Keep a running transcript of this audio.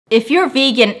If you're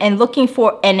vegan and looking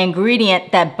for an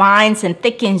ingredient that binds and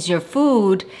thickens your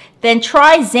food, then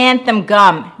try xanthan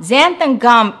gum. Xanthan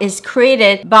gum is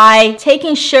created by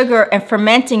taking sugar and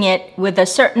fermenting it with a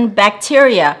certain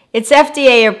bacteria. It's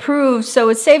FDA approved, so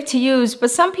it's safe to use,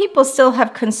 but some people still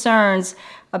have concerns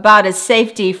about its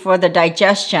safety for the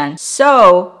digestion.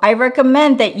 So I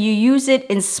recommend that you use it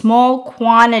in small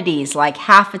quantities, like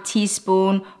half a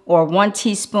teaspoon or 1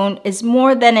 teaspoon is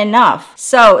more than enough.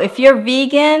 So if you're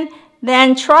vegan,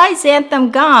 then try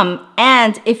xanthan gum.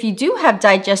 And if you do have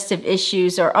digestive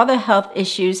issues or other health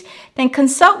issues, then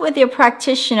consult with your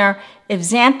practitioner if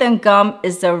xanthan gum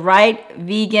is the right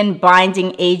vegan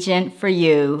binding agent for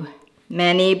you.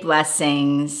 Many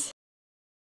blessings.